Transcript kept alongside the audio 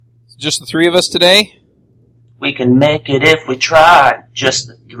Just the three of us today? We can make it if we try. Just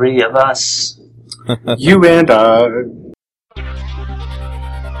the three of us. You and I.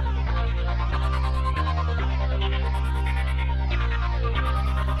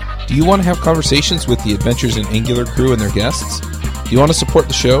 Do you want to have conversations with the Adventures in Angular crew and their guests? Do you want to support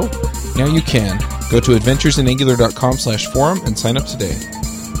the show? Now you can. Go to adventuresinangular.com/forum and sign up today.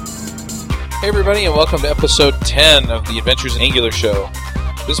 Hey everybody, and welcome to episode 10 of the Adventures in Angular show.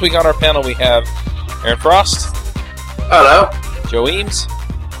 This week on our panel we have Aaron Frost. Hello. Joe Eames.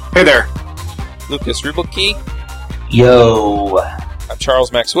 Hey there. Lucas Rubelkey. Yo. I'm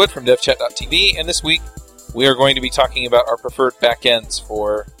Charles Max Wood from devchat.tv, and this week we are going to be talking about our preferred backends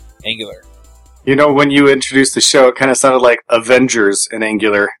for Angular. You know, when you introduced the show, it kind of sounded like Avengers in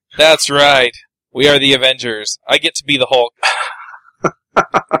Angular. That's right. We are the Avengers. I get to be the Hulk.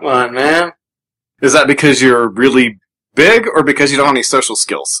 Come on, man. Is that because you're really big, or because you don't have any social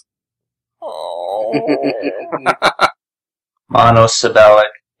skills? Oh.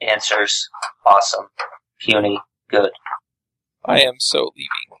 Monosyllabic answers. Awesome. Puny. Good. I am so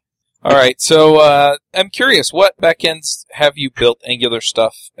leaving. Alright, so I'm curious, what backends have you built Angular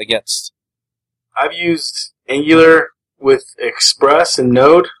stuff against? I've used Angular with Express and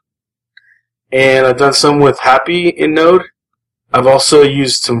Node, and I've done some with Happy in Node. I've also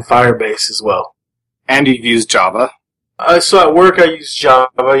used some Firebase as well. And you've used Java. So at work I used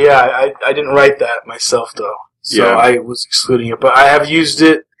Java, yeah. I didn't write that myself, though. So Yeah. I was excluding it. But I have used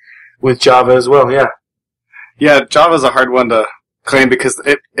it with Java as well, yeah. Yeah, Java's a hard one to claim because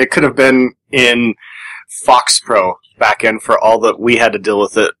it could have been in FoxPro backend for all that we had to deal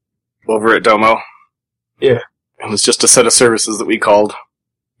with it over at Domo. Yeah. It was just a set of services that we called.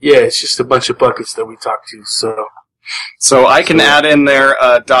 Yeah, it's just a bunch of buckets that we talk to, So I can add in there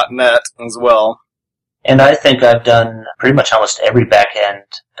 .NET as well. And I think I've done pretty much almost every backend.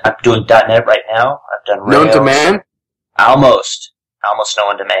 I'm doing .NET right now. I've done Rails. Known to man? Almost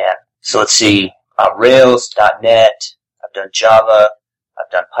known to man. So let's see. Rails, .NET. I've done Java. I've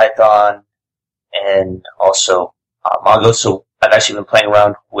done Python. And also Mongo. So I've actually been playing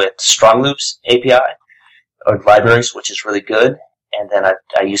around with Strong Loops API, or libraries, which is really good. And then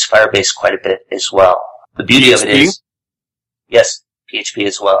I use Firebase quite a bit as well. The beauty of it is, yes, PHP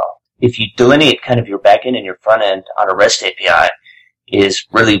as well. If you delineate kind of your backend and your front end on a REST API, is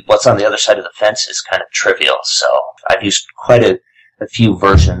really what's on the other side of the fence is kind of trivial. So I've used quite a few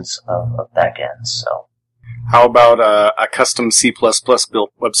versions of backends. So How about a custom C++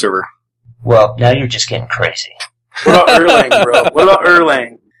 built web server? well, now you're just getting crazy. What about Erlang, bro? What about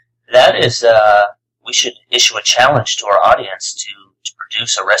Erlang? That is, we should issue a challenge to our audience to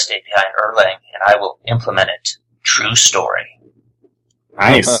produce a REST API in Erlang, and I will implement it. True story.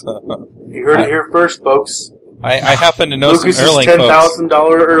 Nice. You heard it here first, folks. I happen to know Lucas's some Erlang folks. $10,000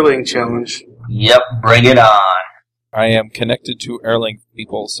 Erlang challenge. Yep, bring it on. I am connected to Erlang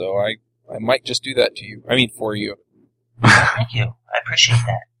people, so I might just do that to you. I mean, for you. Thank you. I appreciate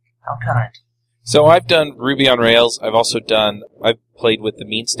that. How kind. So I've done Ruby on Rails. I've played with the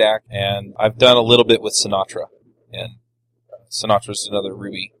Mean Stack, and I've done a little bit with Sinatra. And Sinatra's another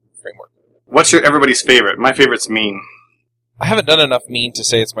Ruby framework. What's everybody's favorite? My favorite's Mean. I haven't done enough Mean to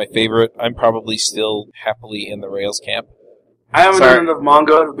say it's my favorite. I'm probably still happily in the Rails camp. I haven't done enough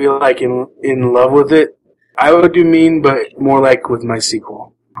Mongo to be like in love with it. I would do Mean, but more like with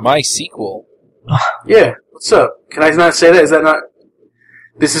MySQL. MySQL? Yeah, what's up? Can I not say that? Is that not...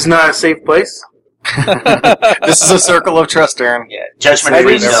 This is not a safe place? This is a circle of trust, Aaron. Yeah, judgment I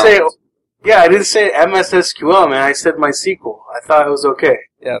free didn't zone. say... Yeah, I didn't say MS-SQL, man. I said MySQL. I thought it was okay.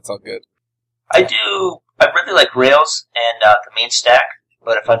 Yeah, it's all good. I really like Rails and the Mean Stack,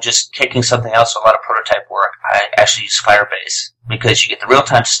 but if I'm just kicking something else, a lot of prototype work, I actually use Firebase, because you get the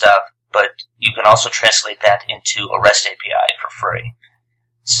real-time stuff, but you can also translate that into a REST API for free.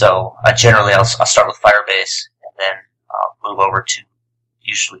 So generally I'll start with Firebase, and then I'll move over to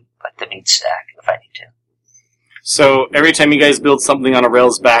usually like the Mean Stack if I need to. So every time you guys build something on a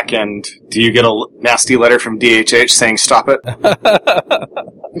Rails backend, do you get a nasty letter from DHH saying stop it?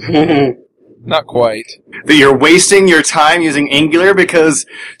 Not quite. That you're wasting your time using Angular because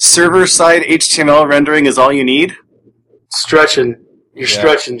server-side HTML rendering is all you need? Stretching. You're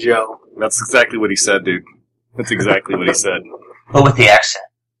stretching, Joe. That's exactly what he said, dude. That's exactly what he said. But with the accent.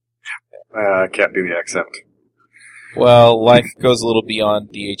 I can't do the accent. Well, life goes a little beyond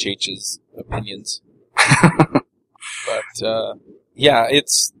DHH's opinions. But, yeah, it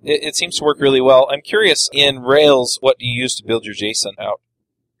seems to work really well. I'm curious, in Rails, what do you use to build your JSON out?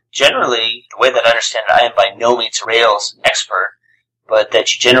 Generally, the way that I understand it, I am by no means a Rails expert, but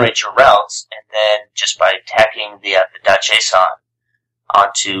that you generate your routes, and then just by tacking the .json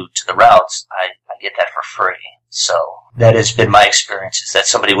onto the routes, I get that for free. So that has been my experience, is that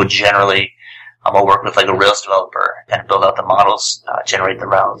somebody would generally, I'll work with like a Rails developer and build out the models, generate the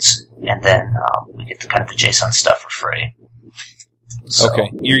routes, and then we get the kind of the JSON stuff for free. So, Okay,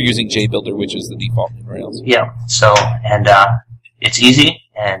 you're using JBuilder, which is the default in Rails. Yeah, so, and it's easy,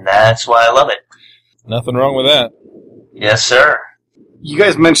 and that's why I love it. Nothing wrong with that. Yes, sir. You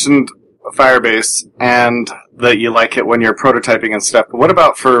guys mentioned Firebase and that you like it when you're prototyping and stuff. But what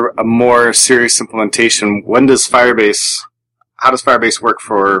about for a more serious implementation? How does Firebase work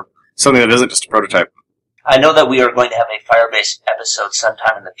for something that isn't just a prototype? I know that we are going to have a Firebase episode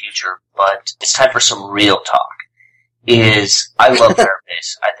sometime in the future, but it's time for some real talk. I love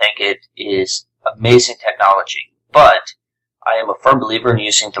Firebase. I think it is amazing technology, but I am a firm believer in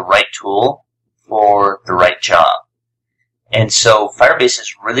using the right tool for the right job. And so Firebase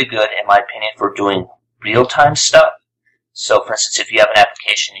is really good, in my opinion, for doing real-time stuff. So, for instance, if you have an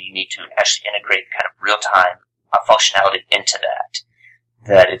application and you need to actually integrate kind of real-time functionality into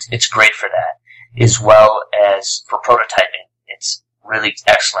that it's great for that. As well as for prototyping, it's really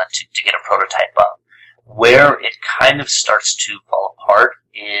excellent to get a prototype up. Where it kind of starts to fall apart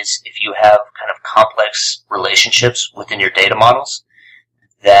is if you have kind of complex relationships within your data models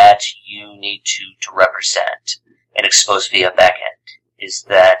that you need to represent and expose via backend. Is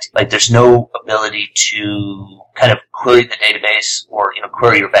that, like, there's no ability to kind of query the database or,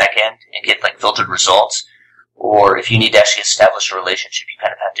 query your backend and get, like, filtered results. Or if you need to actually establish a relationship, you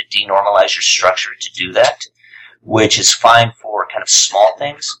kind of have to denormalize your structure to do that, which is fine for kind of small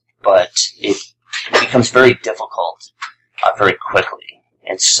things, but it becomes very difficult very quickly.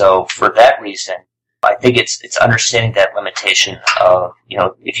 And so for that reason, I think it's understanding that limitation of,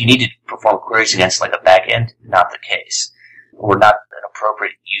 if you need to perform queries against like a backend, not the case, or not an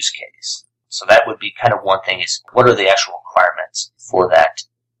appropriate use case. So that would be kind of one thing, is what are the actual requirements for that,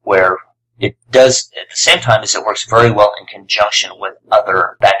 where it does, at the same time as it works very well in conjunction with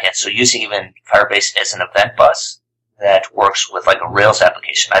other backends. So using even Firebase as an event bus that works with like a Rails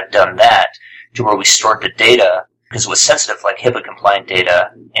application. I've done that to where we stored the data, because it was sensitive, like HIPAA compliant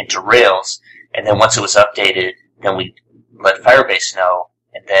data, into Rails. And then once it was updated, then we let Firebase know,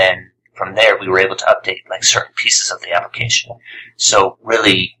 and then from there we were able to update like certain pieces of the application. So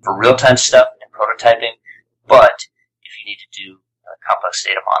really, for real-time stuff and prototyping, but if you need to do complex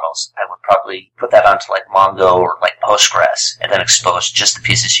data models, I would probably put that onto like Mongo or like Postgres, and then expose just the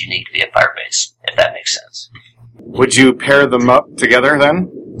pieces you need via Firebase, if that makes sense. Would you pair them up together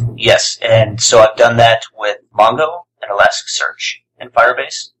then? Yes, and so I've done that with Mongo and Elasticsearch and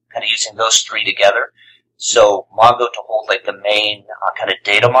Firebase, kind of using those three together. So Mongo to hold like the main kind of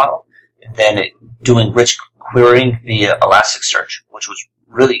data model, and then doing rich querying via Elasticsearch, which was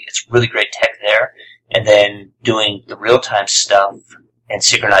it's really great tech there, and then doing the real-time stuff and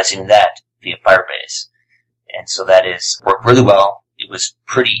synchronizing that via Firebase. And so that is worked really well. It was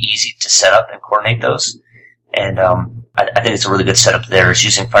pretty easy to set up and coordinate those. And I think it's a really good setup there, is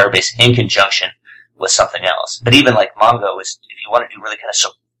using Firebase in conjunction with something else. But even like Mongo is, if you want to do really kind of so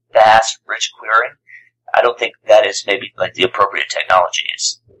fast, rich querying, I don't think that is maybe like the appropriate technology.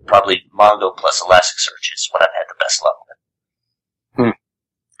 It's probably Mongo plus Elasticsearch is what I've had the best luck with.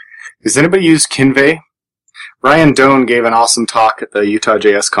 Does anybody use Kinvey? Ryan Doan gave an awesome talk at the Utah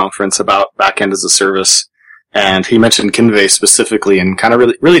JS conference about backend as a service, and he mentioned Kinvey specifically and kind of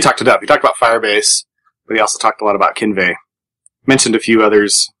really talked it up. He talked about Firebase, but he also talked a lot about Kinvey. Mentioned a few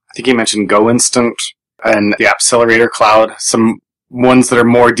others. I think he mentioned GoInstant and the Accelerator Cloud, some ones that are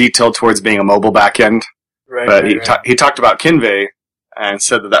more detailed towards being a mobile backend. Right, But right. he talked about Kinvey and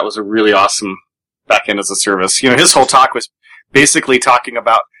said that was a really awesome backend as a service. His whole talk was basically talking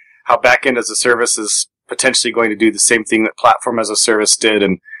about how backend as a service is potentially going to do the same thing that platform as a service did,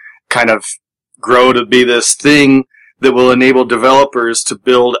 and kind of grow to be this thing that will enable developers to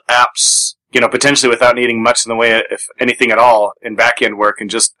build apps, potentially without needing much in the way, if anything at all, in backend work, and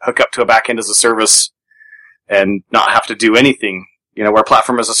just hook up to a backend as a service and not have to do anything. Where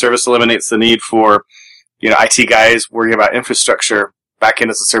platform as a service eliminates the need for, IT guys worrying about infrastructure, backend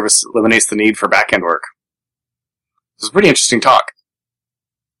as a service eliminates the need for backend work. It's a pretty interesting talk.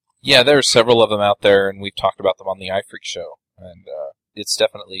 Yeah, there are several of them out there, and we've talked about them on the iFreak show, and it's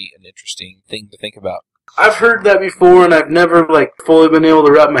definitely an interesting thing to think about. I've heard that before, and I've never fully been able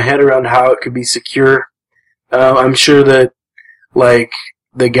to wrap my head around how it could be secure. I'm sure that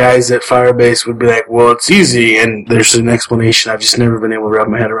the guys at Firebase would be like, well, it's easy, and there's an explanation. I've just never been able to wrap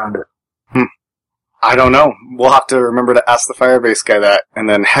my head around it. I don't know. We'll have to remember to ask the Firebase guy that, and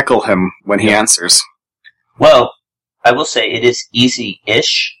then heckle him when he answers. Well, I will say it is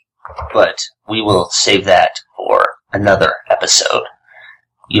easy-ish, but we will save that for another episode.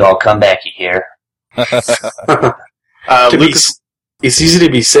 You all come back, you hear? Lucas, it's easy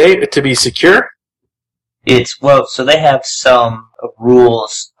to be safe, to be secure. So they have some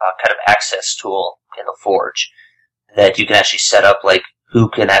rules, kind of access tool in the Forge that you can actually set up, like who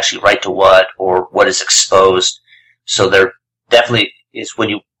can actually write to what or what is exposed. So there definitely is, when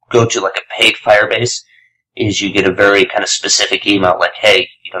you go to like a paid Firebase, is you get a very kind of specific email like, hey,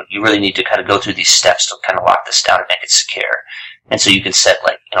 you really need to kind of go through these steps to kind of lock this down and make it secure. And so you can set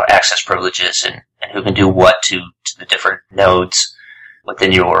like, access privileges and who can do what to the different nodes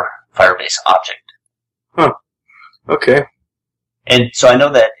within your Firebase object. Huh. Okay. And so I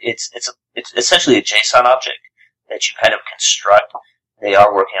know that it's essentially a JSON object that you kind of construct. They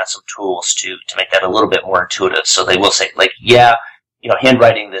are working on some tools to make that a little bit more intuitive. So they will say, like,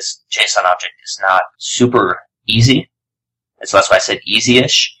 handwriting this JSON object is not super easy. And so that's why I said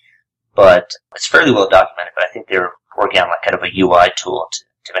easy-ish. But it's fairly well documented, but I think they're working on like kind of a UI tool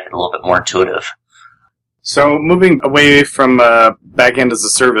to make it a little bit more intuitive. So moving away from backend as a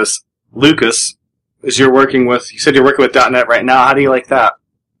service, Lucas, you said you're working with .NET right now. How do you like that?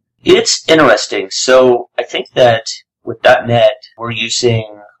 It's interesting. So I think that with .NET, we're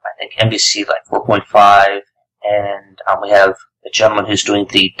using, MVC like 4.5, and we have a gentleman who's doing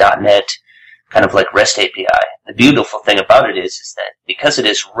the .NET kind of like REST API. The beautiful thing about it is that because it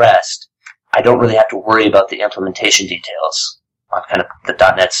is REST, I don't really have to worry about the implementation details on kind of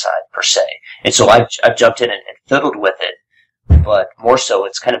the .NET side per se. And so I've jumped in and fiddled with it, but more so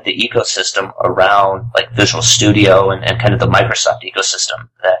it's kind of the ecosystem around like Visual Studio and kind of the Microsoft ecosystem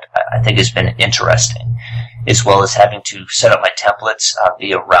that I think has been interesting, as well as having to set up my templates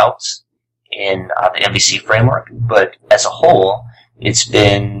via routes in the MVC framework. But as a whole, it's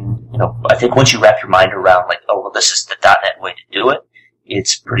been, I think once you wrap your mind around like, oh, well, this is the .NET way to do it,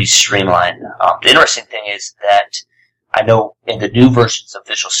 it's pretty streamlined. The interesting thing is that I know in the new versions of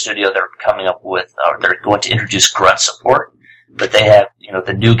Visual Studio they're coming up with, or they're going to introduce grunt support, but they have,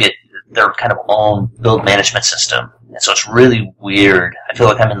 the NuGet, their kind of own build management system. And so it's really weird. I feel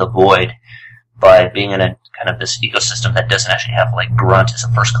like I'm in the void by being in a kind of this ecosystem that doesn't actually have like grunt as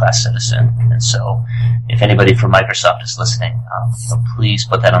a first-class citizen. And so if anybody from Microsoft is listening, please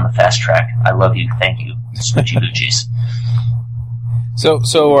put that on the fast track. I love you. Thank you. Switchy Gucci's.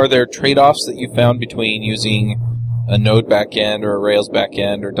 So are there trade-offs that you found between using a Node backend or a Rails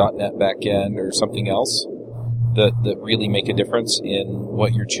backend or .NET backend or something else that really make a difference in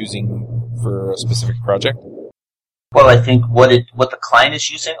what you're choosing for a specific project? Well, I think what the client is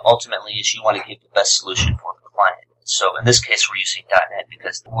using ultimately is you want to get the best solution for the client. So in this case, we're using .NET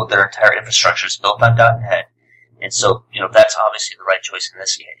because their entire infrastructure is built on .NET, and so that's obviously the right choice in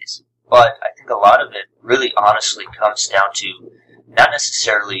this case. But I think a lot of it really honestly comes down to not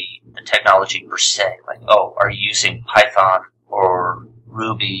necessarily the technology per se, like, oh, are you using Python or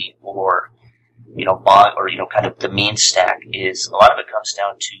Ruby or Mod, or kind of the mean stack. Is a lot of it comes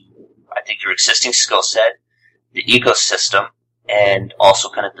down to, I think, your existing skill set, the ecosystem, and also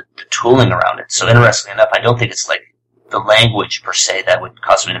kind of the tooling around it. So interestingly enough, I don't think it's like the language per se that would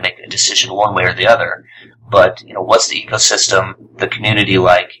cause me to make a decision one way or the other, but what's the ecosystem, the community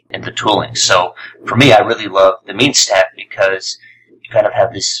like, and the tooling. So for me, I really love the mean stack because you kind of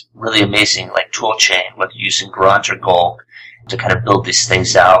have this really amazing like tool chain, whether you're using Grunt or Gulk, to kind of build these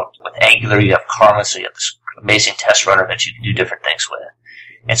things out. With Angular, you have Karma, so you have this amazing test runner that you can do different things with.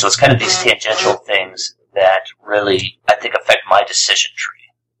 And so it's kind of these tangential things that really, I think, affect my decision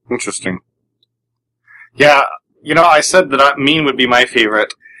tree. Interesting. Yeah, I said that mean would be my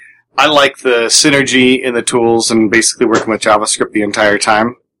favorite. I like the synergy in the tools and basically working with JavaScript the entire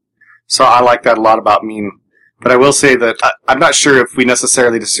time. So I like that a lot about mean. But I will say that I'm not sure if we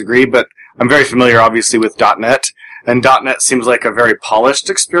necessarily disagree, but I'm very familiar, obviously, with .NET. And .NET seems like a very polished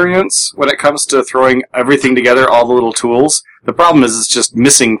experience when it comes to throwing everything together, all the little tools. The problem is it's just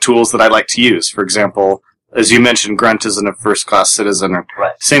missing tools that I like to use. For example, as you mentioned, Grunt isn't a first-class citizen.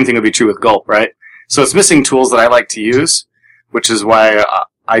 Right. Same thing would be true with Gulp, right? So it's missing tools that I like to use, which is why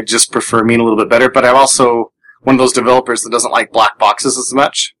I just prefer mean a little bit better. But I'm also one of those developers that doesn't like black boxes as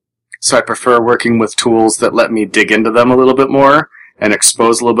much. So I prefer working with tools that let me dig into them a little bit more and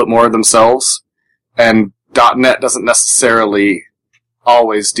expose a little bit more of themselves. And .NET doesn't necessarily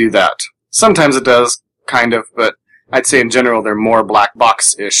always do that. Sometimes it does, kind of, but I'd say in general they're more black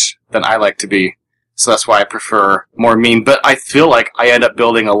box-ish than I like to be. So that's why I prefer more mean. But I feel like I end up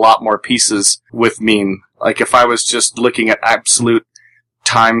building a lot more pieces with mean. Like if I was just looking at absolute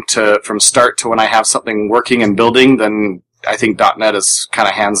time from start to when I have something working and building, then I think .NET is kind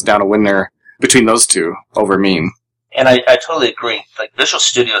of hands down a winner between those two over mean. And I totally agree. Like Visual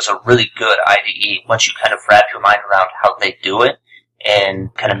Studio is a really good IDE once you kind of wrap your mind around how they do it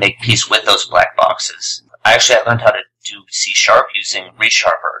and kind of make peace with those black boxes. I learned how to do C# using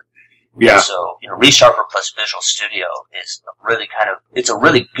ReSharper. Yeah. So, ReSharper plus Visual Studio is it's a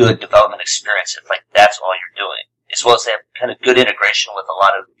really good development experience if, that's all you're doing. As well as they have kind of good integration with a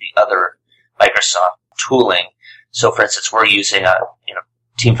lot of the other Microsoft tooling. So, for instance, we're using a,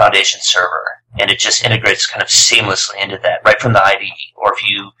 Team Foundation server, and it just integrates kind of seamlessly into that right from the IDE. Or if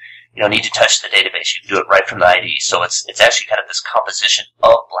you, need to touch the database, you can do it right from the IDE. So it's actually kind of this composition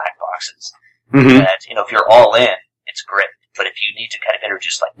of black boxes that, if you're all in, it's great. But if you need to kind of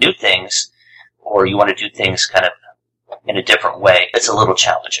introduce new things, or you want to do things kind of in a different way, it's a little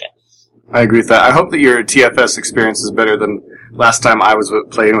challenging. I agree with that. I hope that your TFS experience is better than last time I was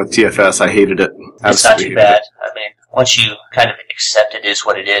playing with TFS. I hated it. It's not too bad. I mean, once you kind of accept it is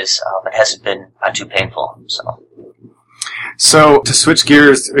what it is, it hasn't been not too painful. So to switch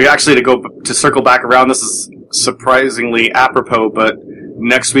gears, actually to circle back around, this is surprisingly apropos, but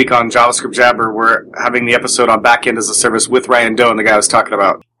next week on JavaScript Jabber, we're having the episode on Backend as a Service with Ryan Doan, the guy I was talking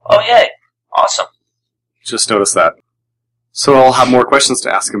about. Oh, yay. Awesome. Just noticed that. So I'll have more questions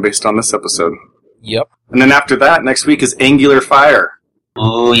to ask him based on this episode. Yep. And then after that, next week is Angular Fire.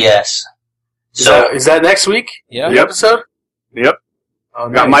 Ooh, yes. Is that next week? Yeah. Yep. Episode? Yep. Oh,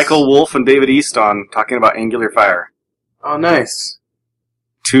 nice. Got Michael Wolf and David East on talking about Angular Fire. Oh, nice.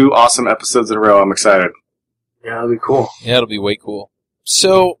 2 awesome episodes in a row. I'm excited. Yeah, that'll be cool. Yeah, it'll be way cool.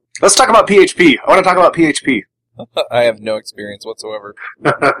 So, let's talk about PHP. I want to talk about PHP. I have no experience whatsoever.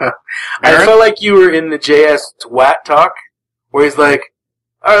 I felt like you were in the JS Twat talk, where he's like,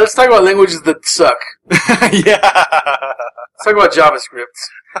 all right, let's talk about languages that suck. Yeah. Let's talk about JavaScript.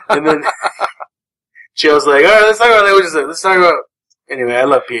 And then Joe's like, all right, let's talk about languages that, let's talk about... Anyway, I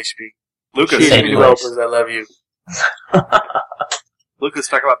love PHP. Lucas. PHP developers, I love you. Lucas,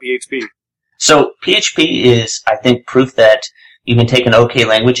 talk about PHP. So PHP is, I think, proof that you can take an okay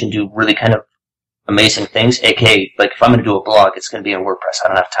language and do really kind of amazing things. AKA, if I'm going to do a blog, it's going to be in WordPress. I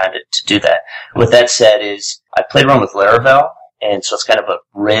don't have time to do that. With that said, I played around with Laravel, and so it's kind of a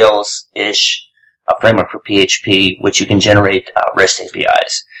Rails-ish framework for PHP, which you can generate REST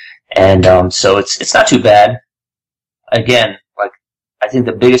APIs. And so it's not too bad. Again, I think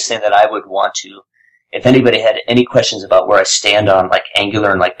the biggest thing that I would want to, if anybody had any questions about where I stand on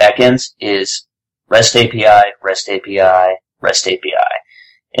Angular and backends, is REST API, REST API, REST API.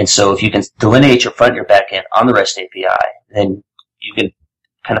 And so if you can delineate your front and your back end on the REST API, then you can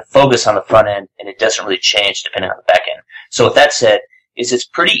kind of focus on the front end, and it doesn't really change depending on the back end. So with that said, it's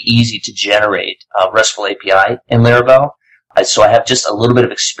pretty easy to generate a RESTful API in Laravel. So I have just a little bit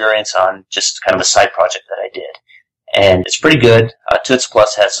of experience on just kind of a side project that I did. And it's pretty good. Toots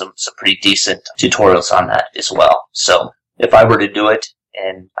Plus has some pretty decent tutorials on that as well. So if I were to do it,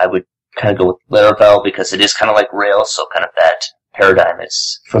 and I would kind of go with Laravel because it is kind of like Rails, so kind of that paradigm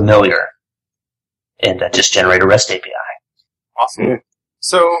is familiar, and just generate a REST API. Awesome. Yeah.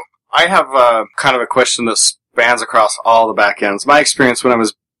 So I have kind of a question that spans across all the backends. My experience when I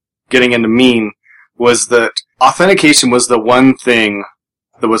was getting into Mean was that authentication was the one thing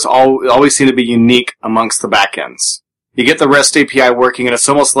that was always seemed to be unique amongst the backends. You get the REST API working, and it's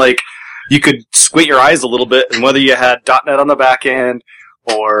almost like you could squint your eyes a little bit, and whether you had .NET on the back end,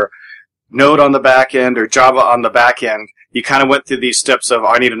 or Node on the back end, or Java on the back end, you kind of went through these steps of,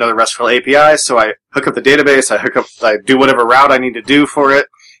 I need another RESTful API, so I hook up the database, I do whatever route I need to do for it,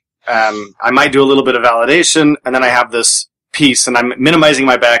 I might do a little bit of validation, and then I have this piece, and I'm minimizing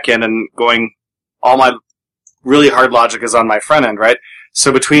my back end and going, all my really hard logic is on my front end, right?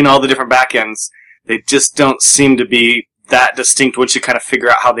 So between all the different backends, they just don't seem to be that distinct once you kind of figure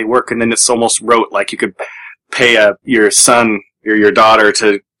out how they work, and then it's almost rote. Like you could pay your son or your daughter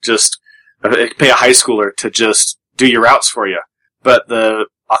to just pay a high schooler to just do your routes for you. But the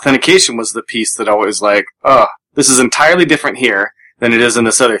authentication was the piece that always this is entirely different here than it is in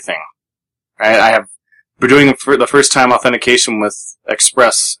this other thing. Right? We're doing for the first time authentication with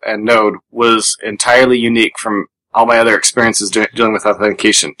Express and Node was entirely unique from all my other experiences dealing with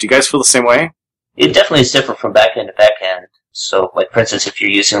authentication. Do you guys feel the same way? It definitely is different from backend to backend. So, for instance, if you're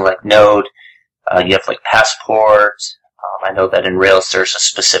using Node, you have Passport. I know that in Rails there's a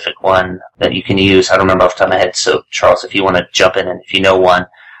specific one that you can use. I don't remember off the top of my head. So, Charles, if you want to jump in and if you know one,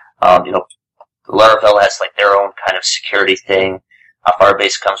 Laravel has their own kind of security thing.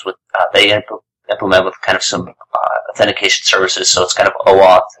 Firebase comes with they implement with kind of some authentication services, so it's kind of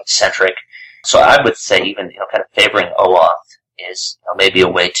OAuth centric. So I would say even kind of favoring OAuth is maybe a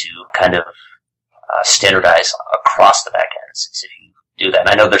way to kind of standardize across the backends. If you do that, and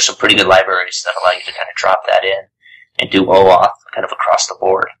I know there's some pretty good libraries that allow you to kind of drop that in and do OAuth kind of across the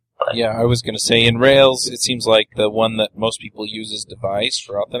board. But Yeah, I was going to say, in Rails, it seems like the one that most people use is Device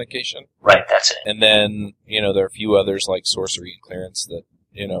for authentication. right, that's it. And then, there are a few others like Sorcery and Clearance that,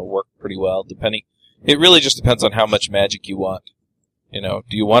 work pretty well, depending. It really just depends on how much magic you want. Do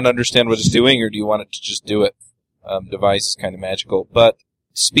you want to understand what it's doing, or do you want it to just do it? Device is kind of magical. But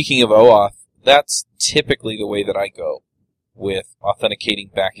speaking of OAuth, that's typically the way that I go with authenticating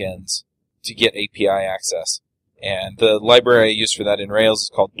backends to get API access. And the library I use for that in Rails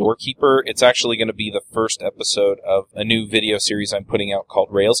is called Doorkeeper. It's actually going to be the first episode of a new video series I'm putting out called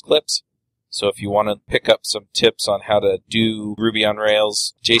Rails Clips. So if you want to pick up some tips on how to do Ruby on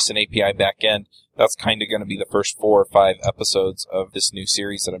Rails, JSON API backend, that's kind of going to be the first 4 or 5 episodes of this new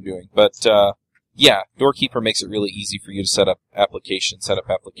series that I'm doing. But, yeah, Doorkeeper makes it really easy for you to set up application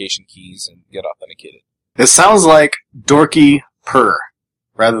keys, and get authenticated. It sounds like Dorky Purr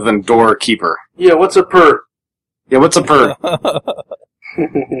rather than Doorkeeper. Yeah, what's a purr? Yeah, what's a purr?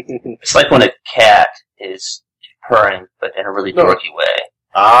 It's like when a cat is purring, but in a really No. dorky way.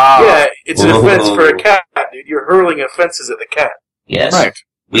 Ah, Yeah, it's an offense for a Whoa. cat, dude. You're hurling offenses at the cat. Yes. right.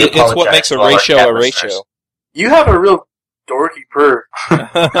 We It's what apologize makes to a all our ratio cat a listeners. ratio. You have a real dorky purr.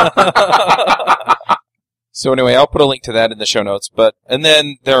 So anyway, I'll put a link to that in the show notes. And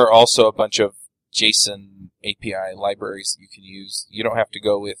then there are also a bunch of JSON API libraries that you can use. You don't have to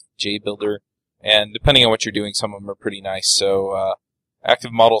go with JBuilder. And depending on what you're doing, some of them are pretty nice. So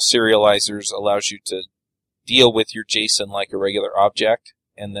Active Model Serializers allows you to deal with your JSON like a regular object,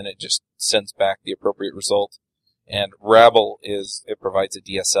 and then it just sends back the appropriate result. And Rabble it provides a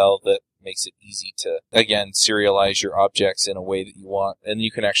DSL that makes it easy to, again, serialize your objects in a way that you want. And you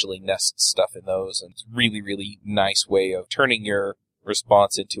can actually nest stuff in those. And it's a really, really nice way of turning your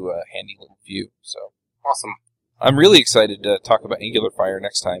response into a handy little view. So Awesome. I'm really excited to talk about AngularFire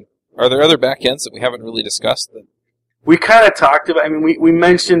next time. Are there other backends that we haven't really discussed? We kind of talked about, we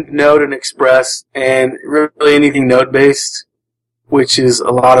mentioned Node and Express, and really anything Node-based, which is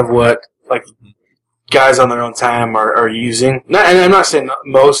a lot of what, guys on their own time are using. And I'm not saying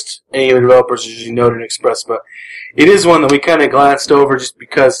most Angular developers are using Node and Express, but it is one that we kind of glanced over just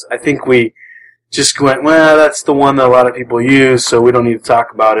because I think we just went, well, that's the one that a lot of people use, so we don't need to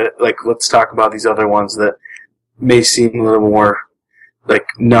talk about it. Let's talk about these other ones that may seem a little more,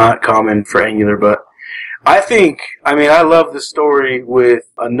 not common for Angular, but I love the story with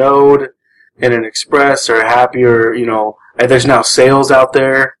a Node and an Express or Happy, or, there's now sales out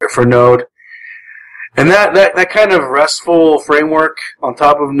there for Node. And that kind of RESTful framework on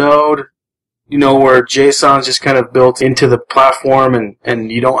top of Node, where JSON's just kind of built into the platform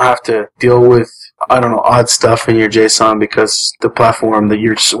and you don't have to deal with, odd stuff in your JSON because the platform that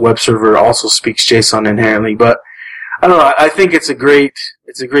your web server also speaks JSON inherently. But I don't know, I think it's a great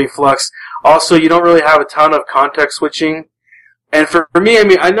flux. Also, you don't really have a ton of context switching. And for me,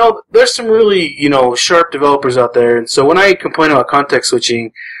 I know there's some really, sharp developers out there. And so when I complain about context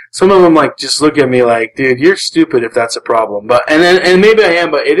switching, some of them just look at me like, dude, you're stupid if that's a problem. And maybe I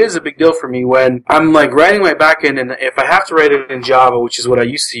am, but it is a big deal for me when I'm writing my backend, and if I have to write it in Java, which is what I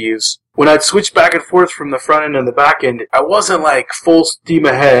used to use, when I'd switch back and forth from the front end and the back end, I wasn't full steam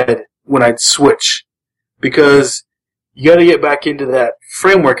ahead when I'd switch, because you got to get back into that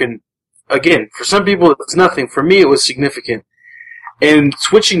framework. And again, for some people it's nothing. For me, it was significant. And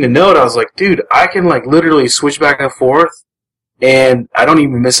switching to Node, I was like, dude, I can literally switch back and forth, and I don't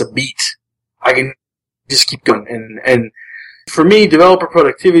even miss a beat. I can just keep going. And for me, developer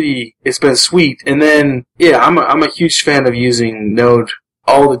productivity, it's been sweet. And then, yeah, I'm a huge fan of using Node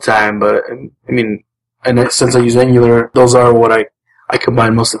all the time. But and since I use Angular, those are what I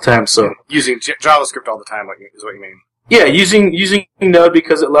combine most of the time. So Using JavaScript all the time is what you mean. yeah, using Node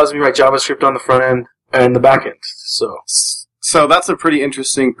because it allows me to write JavaScript on the front end and the back end. So that's a pretty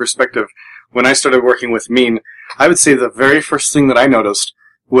interesting perspective. When I started working with Mean, I would say the very first thing that I noticed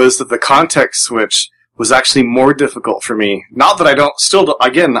was that the context switch was actually more difficult for me. Not that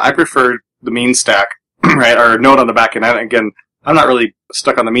I prefer the Mean stack, right, or Node on the back end. Again, I'm not really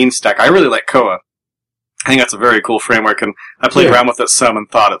stuck on the Mean stack. I really like Koa. I think that's a very cool framework, and I played around with it some and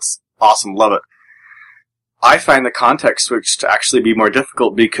thought it's awesome, love it. I find the context switch to actually be more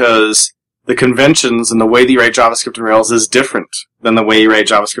difficult because the conventions and the way that you write JavaScript in Rails is different than the way you write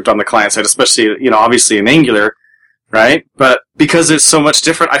JavaScript on the client side, especially, obviously in Angular, right? But because it's so much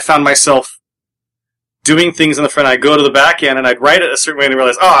different, I found myself doing things in the front. I'd go to the back end and I'd write it a certain way and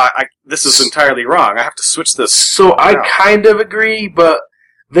realize, this is entirely wrong. I have to switch this. So I kind of agree, but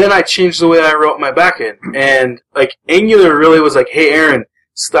then I changed the way I wrote my backend. And Angular really was like, hey Aaron,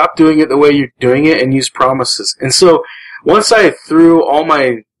 stop doing it the way you're doing it and use promises. And so once I threw all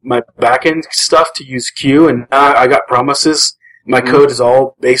my backend stuff to use Q and I got promises, My code is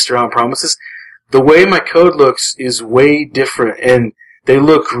all based around promises. The way my code looks is way different, and they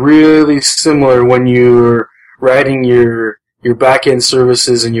look really similar when you're writing your back-end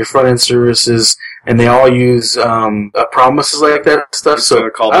services and your front-end services, and they all use promises like that stuff. So, I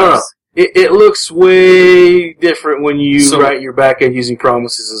don't know. It looks way different when you write your back-end using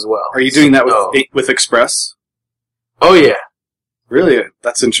promises as well. Are you doing that with Express? Oh, yeah. Really?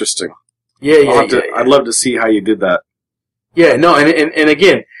 That's interesting. Yeah. I'd love to see how you did that. Yeah, no, and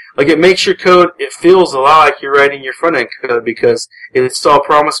again, like it makes your code, it feels a lot like you're writing your front-end code because it's all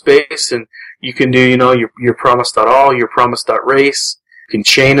promise-based, and you can do, your promise.all, your promise.race, you can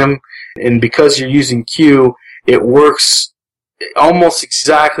chain them, and because you're using Q, it works almost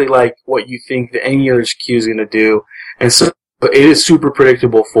exactly like what you think the Angular's Q is going to do, and so it is super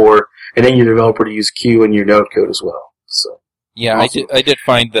predictable for an Angular developer to use Q in your Node code as well. So. Yeah, awesome. I did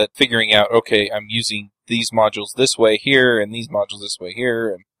find that figuring out, okay, I'm using these modules this way here and these modules this way here,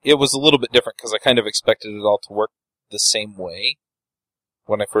 and it was a little bit different because I kind of expected it all to work the same way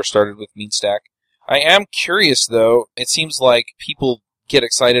when I first started with MeanStack. I am curious, though. It seems like people get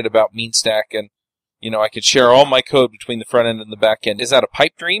excited about MeanStack and, I could share all my code between the front end and the back end. Is that a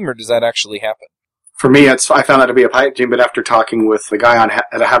pipe dream, or does that actually happen? For me, I found that to be a pipe dream, but after talking with the guy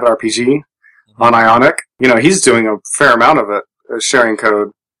at Habit RPG on Ionic, he's doing a fair amount of it, sharing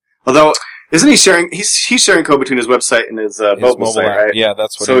code. Although, isn't he sharing? He's sharing code between his website and his mobile site, right? Yeah,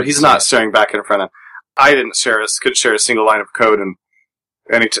 that's what. So he's not sharing back end and front end. I couldn't share a single line of code, and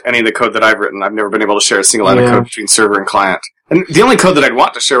any of the code that I've written, I've never been able to share a single line of code between server and client. And the only code that I'd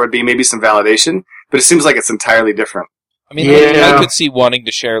want to share would be maybe some validation, but it seems like it's entirily different. I mean, I could see wanting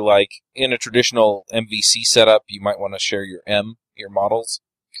to share, like, in a traditional MVC setup, you might want to share your models,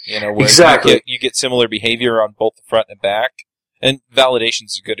 where exactly. you get similar behavior on both the front and back, and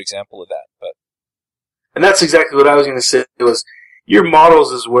validation's a good example of that. And that's exactly what I was going to say, was your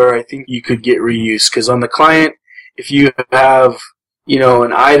models is where I think you could get reuse, because on the client, if you have,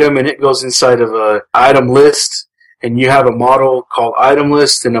 an item and it goes inside of a item list, and you have a model called item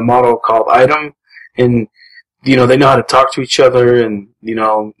list and a model called item, and they know how to talk to each other, and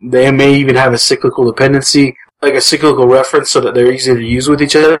they may even have a cyclical dependency, like a cyclical reference, so that they're easy to use with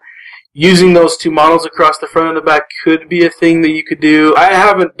each other. Using those two models across the front and the back could be a thing that you could do. I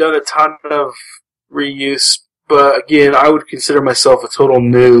haven't done a ton of reuse, but again, I would consider myself a total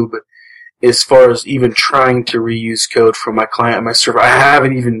noob as far as even trying to reuse code from my client and my server. I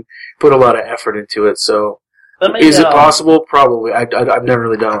haven't even put a lot of effort into it, so is it possible? Probably. I've never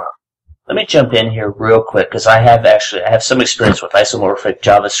really done it. Let me jump in here real quick, because I have some experience with isomorphic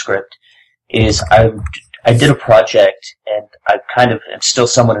JavaScript. I did a project, and I kind of am still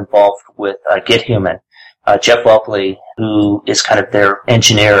somewhat involved with GitHuman. Jeff Welpley, who is kind of their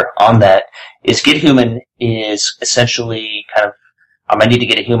engineer on that, GitHuman is essentially kind of, I need to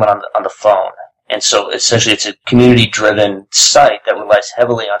get a human on the phone. And so essentially it's a community-driven site that relies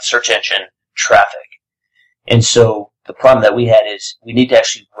heavily on search engine traffic. And so the problem that we had is we need to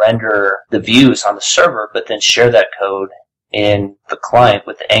actually render the views on the server, but then share that code in the client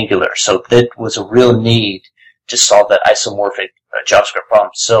with the Angular. So that was a real need to solve that isomorphic JavaScript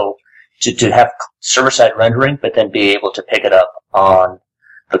problem. So to have server-side rendering, but then be able to pick it up on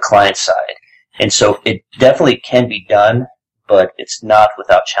the client side. And so it definitely can be done, but it's not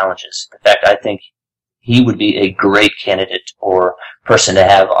without challenges. In fact, I think he would be a great candidate or person to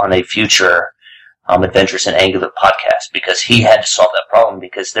have on a future Adventures in Angular podcast, because he had to solve that problem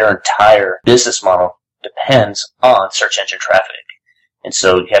because their entire business model depends on search engine traffic. And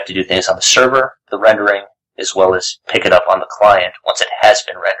so you have to do things on the server, the rendering, as well as pick it up on the client once it has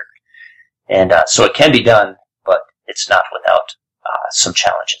been rendered. And so it can be done, but it's not without some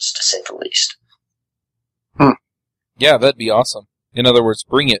challenges, to say the least. Yeah, that'd be awesome. In other words,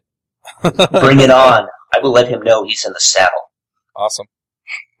 bring it. Bring it on. I will let him know he's in the saddle. Awesome.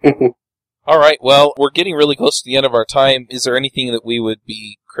 All right, well, we're getting really close to the end of our time. Is there anything that we would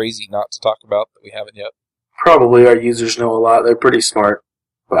be crazy not to talk about that we haven't yet? Probably our users know a lot. They're pretty smart,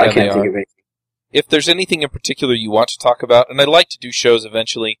 but I can't think of anything. If there's anything in particular you want to talk about, and I'd like to do shows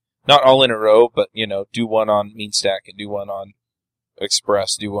eventually, not all in a row, but, do one on MeanStack and do one on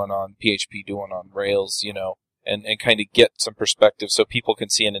Express, do one on PHP, do one on Rails, and kind of get some perspective so people can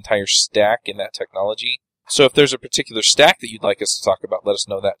see an entire stack in that technology. So if there's a particular stack that you'd like us to talk about, let us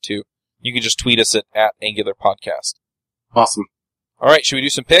know that too. You can just tweet us at Angular Podcast. Awesome. All right, should we do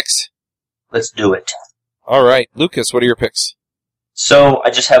some picks? Let's do it. All right, Lucas, what are your picks? So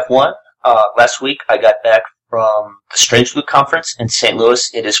I just have one. Last week I got back from the Strange Loot Conference in St. Louis.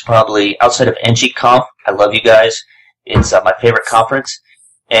 It is probably, outside of NGConf, I love you guys. It's my favorite conference.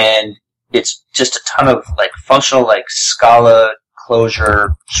 And it's just a ton of like functional, like Scala,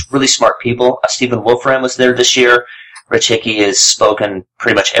 Clojure, really smart people. Stephen Wolfram was there this year. Rich Hickey has spoken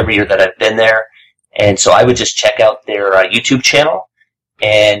pretty much every year that I've been there. And so I would just check out their YouTube channel,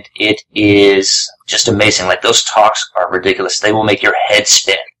 and it is just amazing. Like, those talks are ridiculous. They will make your head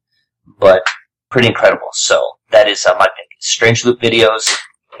spin, but pretty incredible. So that is my pick. Strange Loop videos,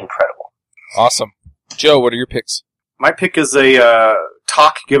 incredible. Awesome. Joe, what are your picks? My pick is a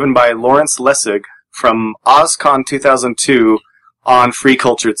talk given by Lawrence Lessig from OzCon 2002 on free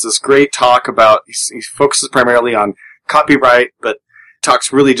culture. It's this great talk about, he focuses primarily on copyright, but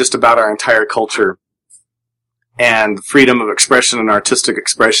talks really just about our entire culture and freedom of expression and artistic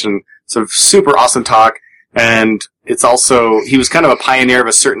expression. It's a super awesome talk, and it's also, he was kind of a pioneer of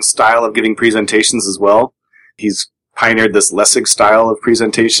a certain style of giving presentations as well. He's pioneered this Lessig style of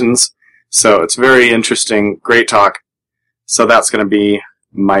presentations, so it's very interesting, great talk. So that's going to be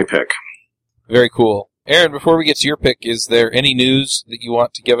my pick. Very cool. Aaron, before we get to your pick, is there any news that you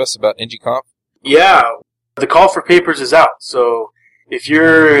want to give us about NGConf? Yeah, the call for papers is out, so if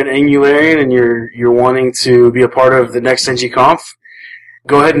you're an Angularian and you're wanting to be a part of the next NGConf,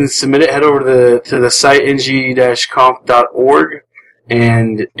 go ahead and submit it. Head over to the site ng-conf.org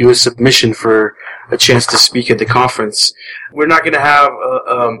and do a submission for a chance to speak at the conference. We're not going to have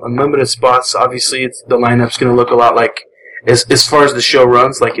unlimited spots. Obviously, the lineup's going to look a lot like as far as the show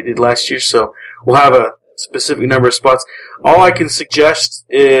runs, like it did last year. So we'll have a specific number of spots. All I can suggest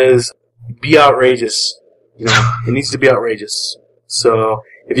is be outrageous. You know, it needs to be outrageous. So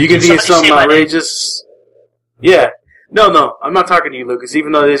if you can be something outrageous, yeah. No, I'm not talking to you, Lucas,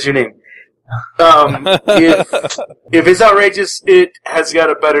 even though it is your name. If it's outrageous, it has got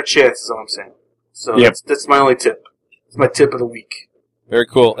a better chance, is all I'm saying. So yep. That's my only tip. It's my tip of the week. Very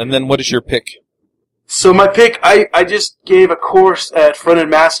cool. And then what is your pick? So my pick, I just gave a course at Front-End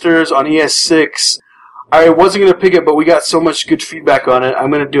Masters on ES6. I wasn't going to pick it, but we got so much good feedback on it.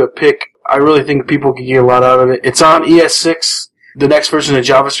 I'm going to do a pick. I really think people can get a lot out of it. It's on ES6, the next version of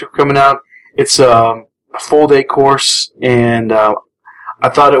JavaScript coming out. It's a full-day course, and I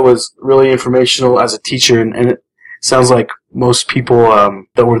thought it was really informational as a teacher, and it sounds like most people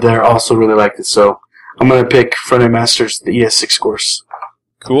that were there also really liked it. So I'm going to pick Front-End Masters, the ES6 course.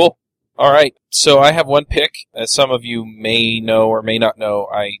 Cool. All right. So I have one pick. As some of you may know or may not know,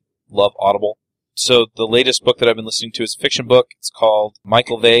 I love Audible. So the latest book that I've been listening to is a fiction book. It's called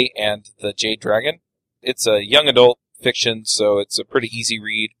Michael Vey and the Jade Dragon. It's a young adult fiction, so it's a pretty easy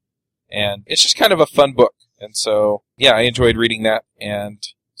read. And it's just kind of a fun book. And so, yeah, I enjoyed reading that. And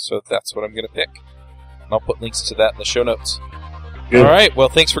so that's what I'm going to pick. And I'll put links to that in the show notes. Good. All right. Well,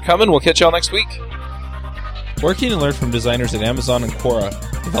 thanks for coming. We'll catch y'all next week. Working and learn from designers at Amazon and Quora,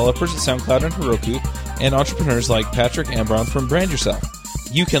 developers at SoundCloud and Heroku, and entrepreneurs like Patrick Ambron from Brand Yourself.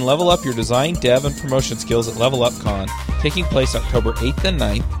 You can level up your design, dev, and promotion skills at Level Up Con, taking place October 8th and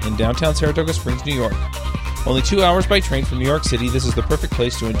 9th in downtown Saratoga Springs, New York. Only 2 hours by train from New York City, this is the perfect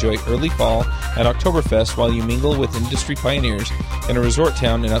place to enjoy early fall at Oktoberfest while you mingle with industry pioneers in a resort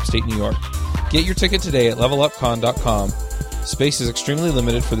town in upstate New York. Get your ticket today at levelupcon.com. Space is extremely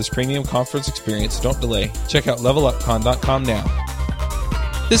limited for this premium conference experience, so don't delay. Check out levelupcon.com now.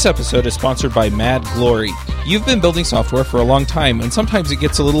 This episode is sponsored by Mad Glory. You've been building software for a long time, and sometimes it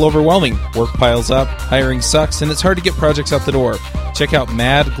gets a little overwhelming. Work piles up, hiring sucks, and it's hard to get projects out the door. Check out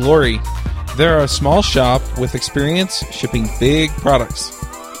Mad Glory. They're a small shop with experience shipping big products.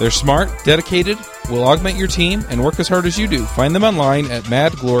 They're smart, dedicated, will augment your team, and work as hard as you do. Find them online at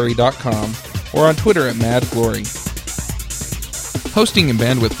madglory.com or on Twitter at madglory. Hosting and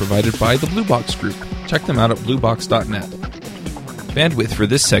bandwidth provided by the Blue Box Group. Check them out at bluebox.net. Bandwidth for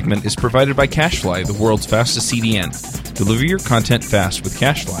this segment is provided by CacheFly, the world's fastest CDN. Deliver your content fast with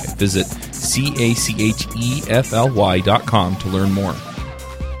CacheFly. Visit CacheFly.com to learn more.